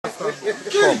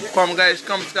Come guys,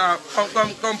 come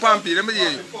Pampy, let me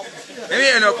hear you. Let me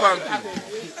hear you Pampy.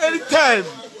 Anytime.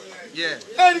 Yeah.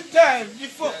 Anytime you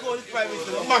fuck all the Prime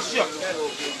Minister, mash up.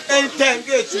 Anytime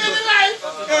get you.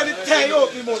 Anytime you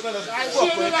open your mouth and fuck all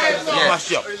the Prime Minister,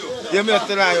 mash up. You may have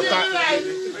to lie, you can't.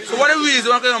 So what the reason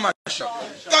why you mash up?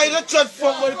 Guys, you don't try to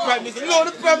fuck all the Prime Minister. No,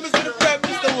 the Prime Minister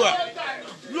work.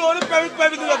 No, the Prime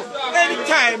Minister work.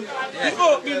 Anytime you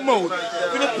open your mouth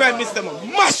with the Prime Minister,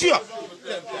 mash up.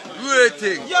 Real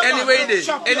thing. Yeah, anyway they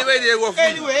go for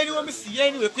anyway me see,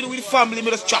 anyway, could with the family, me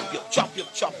just chop you.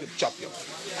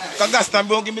 Because Gaston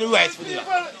don't give me the rights for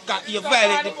that. Because you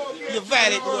violate the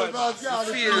word.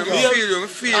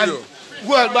 Feel you.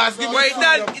 World boss give me Wait,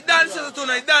 he dances it too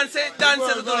now. He dances it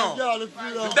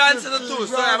too.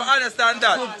 So I understand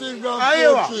that.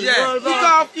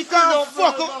 Yeah. You can't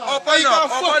fuck up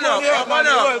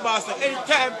world boss.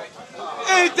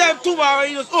 Anytime tomorrow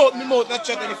you just open my mouth and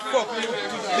shut and fuck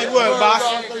the world boss.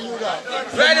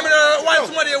 Right, I mean, want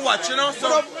somebody to watch, you know?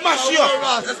 So mash you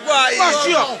up. That's why Mash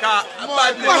you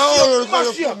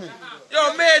up.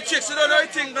 Yo, Matrix, you don't know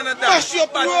anything gonna die. Mash you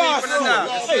up, bad people gonna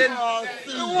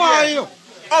die.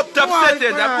 Up top setting,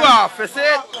 the graph, you see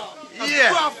it?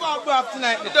 Yeah. Graph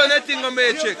tonight. You don't know anything on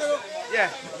Matrix. Yeah.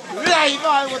 Live,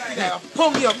 I want to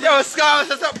pump you up. Yo, Scar,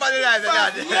 what's up on the live,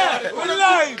 Dad? Yeah,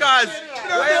 live. Because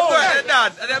when you birthday,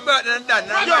 Dad, and then birthday, Dad,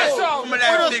 now I'm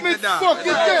like big to Dad.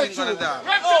 Fucking dead, to the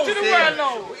world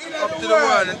now. Up to the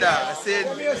world, Dad. I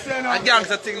said, a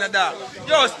gangster thing, Dad.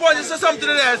 Yo, Spongy, say something to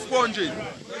the left, Spongy.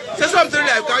 Say something to the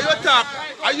left, because you talk,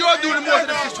 and you're doing most of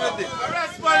the fish with it.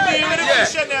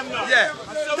 Yeah.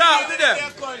 Talk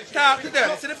to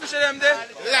them. See the fish of them there?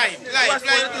 Live and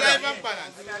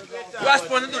balance. What's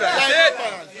supposed to do that? See it?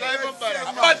 Live and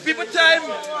balance. But people time,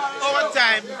 Our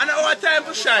time. and our time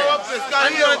to shine.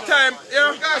 And your time, you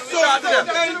know, talk to them.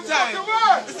 Anytime you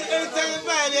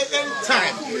violate,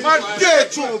 anytime. Man,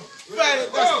 get you.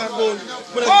 Violate Gaston Bone.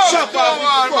 But chop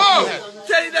off the fuck.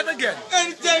 Tell you that again.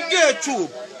 Anytime get you.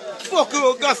 Fuck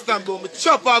you, Gaston Bone.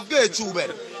 Chop off get you,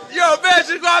 man. Yo,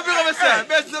 Bessie, go and big up yourself.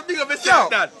 Bessie, big up yourself,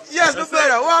 Dad. Yes, my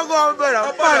brother. One go,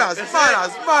 brother. Manners.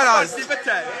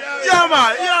 Yeah,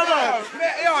 man.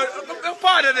 Yo,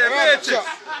 pardon them, Matrix.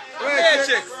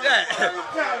 Yeah.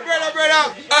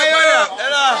 Brother.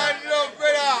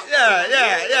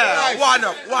 Yeah. One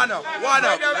up. One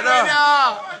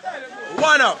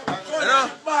up. You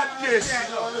know?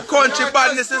 Country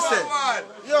badness is said.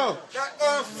 Yo,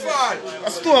 a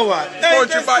store one.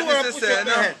 Country badness is said,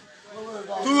 you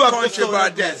know? Country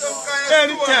badness.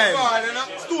 Anytime.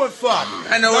 Stone fat.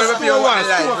 I know what people want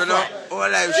life, you know? All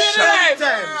life shot.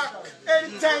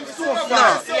 Anytime stone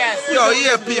fat. Yo,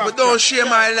 yeah, people, don't share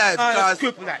my life, because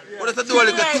what if I do a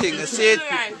little thing, you see it?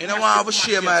 You don't want to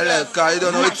share my life, because you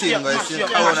don't know the thing, you see,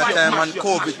 Corona time and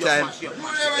COVID time, you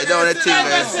don't know the thing,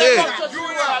 you see it?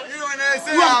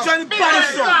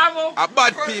 A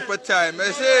bad people time,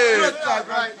 you see it?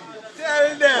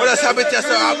 Well, that's a bit of a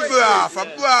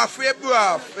braff,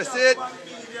 you see it?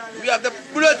 We have the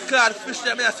blood clot fish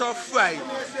that are so fried.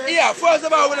 Yeah, first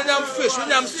of all, when them fish, when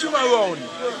them swim around,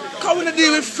 how we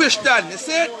deal with fish then, you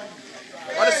see it?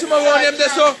 When they swim around them there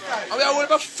so, and we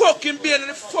have a fucking beer in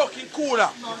the fucking cooler.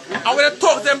 And we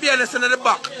talk them beer in the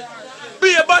back.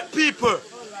 Be a bad people.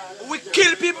 We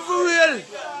kill people for real.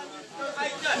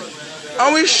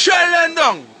 And we shell them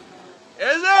down.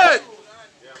 Is it?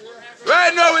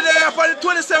 Right now we're there for the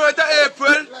 27th of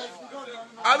April.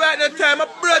 And right the time of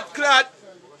blood clot.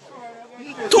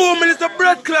 2 minutes of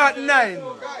blood clot 9.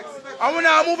 And when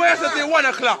I move yesterday 1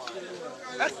 o'clock.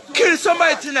 Let's kill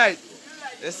somebody tonight.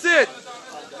 You see it?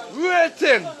 Real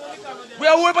thing. We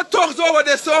are whoever talks over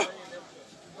there, so.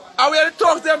 And we are to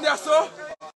talk to them there, so.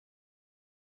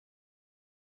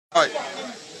 Alright.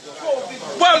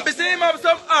 Well, we see him have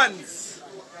some hands.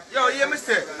 Yo, hear me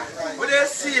say? We they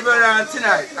see around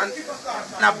tonight and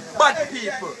bad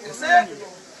people. You see?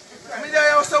 I mean,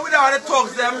 they also without the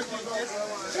talks them.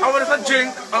 I want us to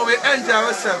drink and we enjoy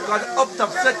ourselves because the up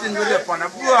top setting we live on a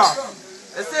bra.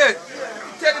 You see?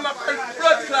 Tell them about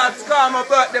blood clots, come my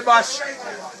birthday bash.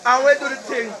 And we do the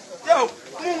thing. Yo,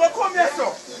 Mungo, come here, so.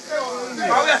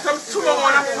 And we have some sugar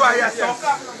on the fry here, so.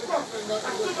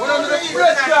 We don't do the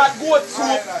blood clot goat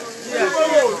soup. And we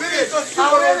do the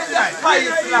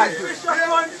highest like it. You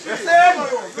see?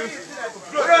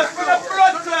 We don't put the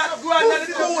blood clot go under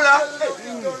the cooler.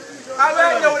 And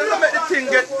right now, we're going to make the thing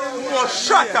get more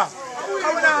shatter. And we're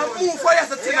going to move for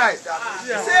yesterday tonight.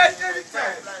 See it?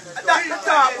 That's the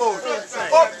top out.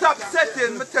 Up top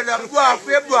setting, I tell you, go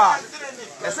for your bra.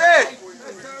 You see it?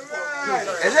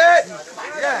 Is it?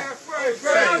 Yeah.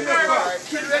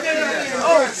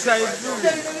 Outside.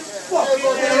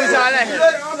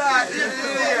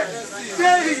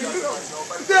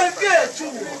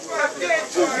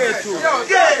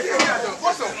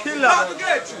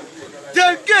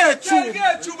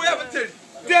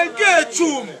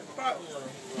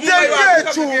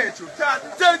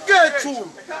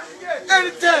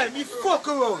 Anytime you fuck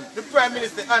around, the Prime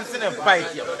Minister answer them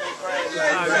fight you.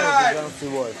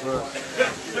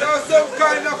 That's some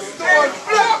kind of stone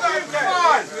block,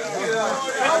 man.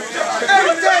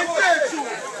 Anytime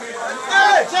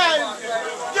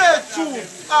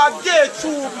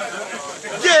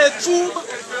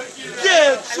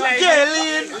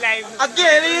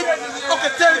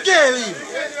okay, tell Gaylene.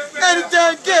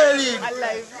 Anytime Gaylene.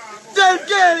 Tell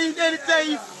Gaylene anytime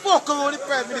you fuck around the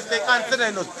Prime Minister answer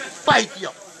them no fight you.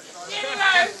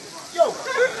 Yo,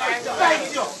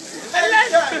 fight you.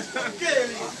 Anytime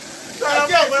Gaylene.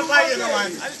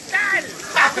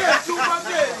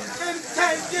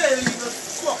 Anytime Gaylene no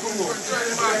fuck around the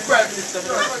Prime Minister.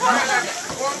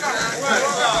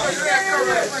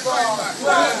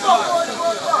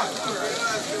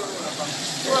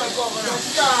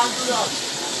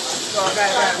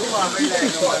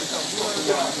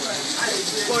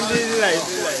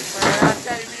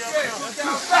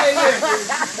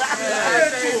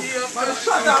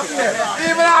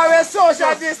 Even our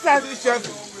social distance is just.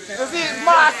 You see,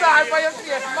 Marsan for your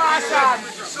face, Marsan.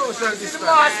 Social distance.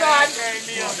 Marsan.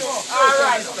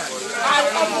 Alright.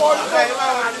 I'm on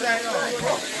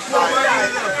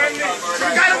you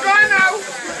gotta go now.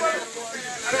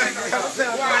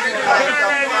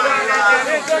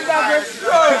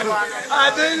 I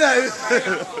don't know.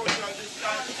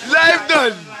 Live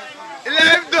done.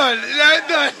 Live done. Live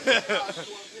done.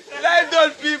 Live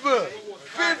done, people.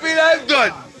 People, live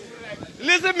done.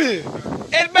 Listen to me.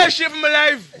 In my shape of my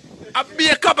life, I be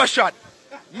a copper shot.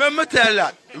 Remember tell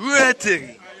that. Real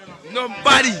thing.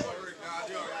 Nobody.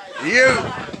 You.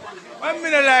 1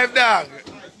 minute live, dog.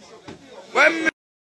 1 minute.